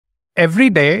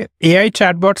Every day, AI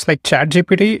chatbots like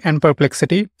ChatGPT and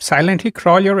Perplexity silently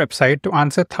crawl your website to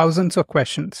answer thousands of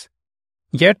questions.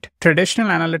 Yet, traditional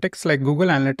analytics like Google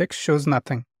Analytics shows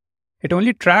nothing. It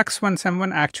only tracks when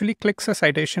someone actually clicks a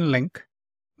citation link,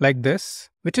 like this,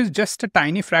 which is just a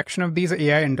tiny fraction of these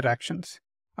AI interactions.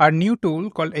 Our new tool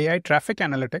called AI Traffic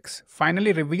Analytics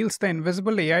finally reveals the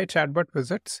invisible AI chatbot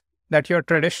visits that your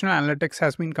traditional analytics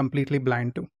has been completely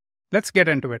blind to. Let's get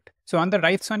into it. So on the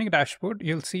right Sonic dashboard,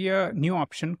 you'll see a new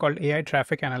option called AI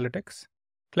Traffic Analytics.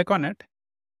 Click on it.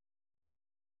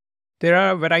 There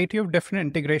are a variety of different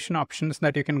integration options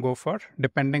that you can go for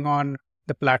depending on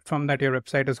the platform that your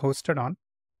website is hosted on.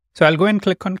 So I'll go and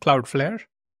click on Cloudflare.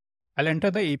 I'll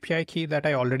enter the API key that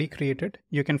I already created.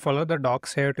 You can follow the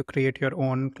docs here to create your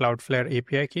own Cloudflare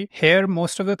API key. Here,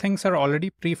 most of the things are already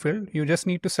pre-filled. You just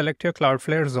need to select your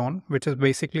Cloudflare zone, which is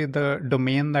basically the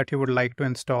domain that you would like to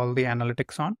install the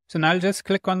analytics on. So now I'll just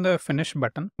click on the finish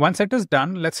button. Once it is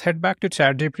done, let's head back to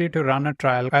ChatGPT to run a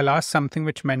trial. I'll ask something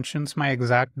which mentions my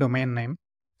exact domain name.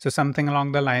 So something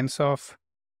along the lines of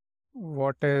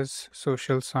what is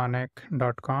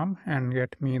socialsonic.com and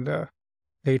get me the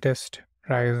latest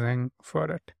pricing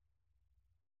for it.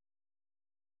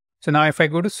 So now if I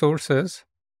go to sources,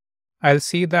 I'll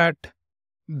see that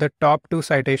the top 2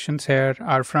 citations here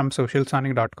are from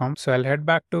socialsonic.com. So I'll head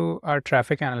back to our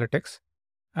traffic analytics.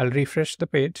 I'll refresh the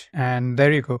page and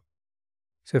there you go.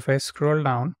 So if I scroll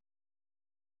down,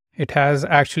 it has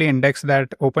actually indexed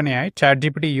that OpenAI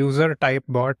ChatGPT user type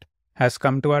bot has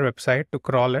come to our website to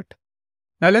crawl it.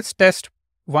 Now let's test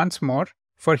once more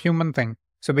for human thing.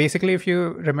 So basically, if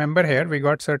you remember here, we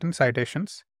got certain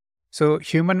citations. So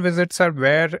human visits are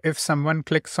where if someone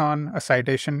clicks on a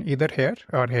citation either here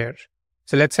or here.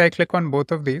 So let's say I click on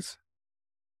both of these.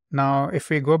 Now,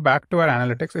 if we go back to our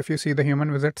analytics, if you see the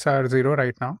human visits are 0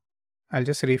 right now, I'll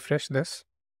just refresh this.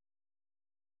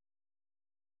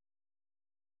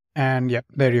 And yeah,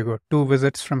 there you go, 2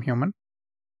 visits from human.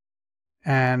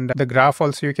 And the graph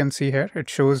also you can see here,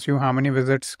 it shows you how many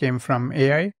visits came from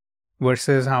AI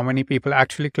versus how many people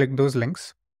actually click those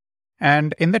links.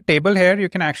 And in the table here, you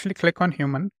can actually click on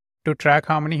human to track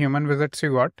how many human visits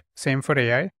you got. Same for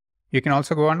AI. You can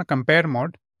also go on a compare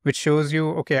mode, which shows you,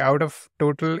 okay, out of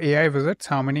total AI visits,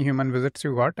 how many human visits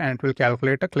you got, and it will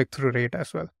calculate a click-through rate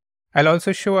as well. I'll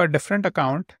also show a different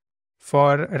account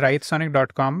for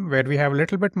rightsonic.com where we have a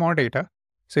little bit more data.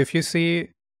 So if you see,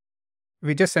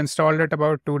 we just installed it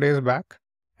about 2 days back.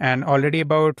 And already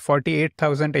about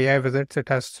 48,000 AI visits it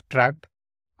has tracked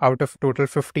out of total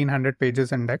 1,500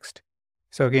 pages indexed.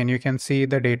 So again, you can see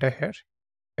the data here.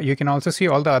 You can also see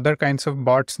all the other kinds of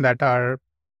bots that are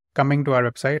coming to our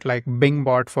website, like Bing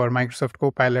bot for Microsoft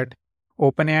Copilot.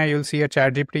 OpenAI, you'll see a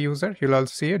ChatGPT user. You'll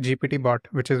also see a GPT bot,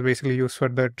 which is basically used for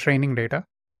the training data.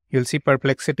 You'll see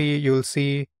Perplexity. You'll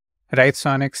see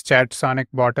RightSonic's ChatSonic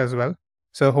bot as well.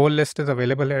 So a whole list is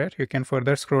available here. You can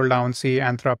further scroll down, see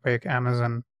Anthropic,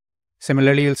 Amazon.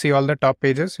 Similarly, you'll see all the top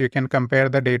pages. You can compare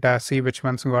the data, see which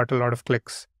ones got a lot of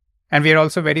clicks. And we are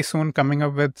also very soon coming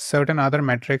up with certain other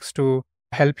metrics to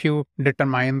help you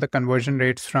determine the conversion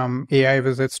rates from AI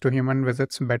visits to human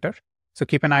visits better. So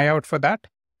keep an eye out for that.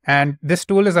 And this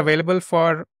tool is available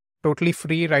for totally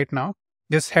free right now.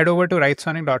 Just head over to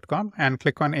rightsonic.com and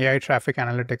click on AI Traffic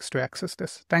Analytics to access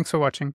this. Thanks for watching.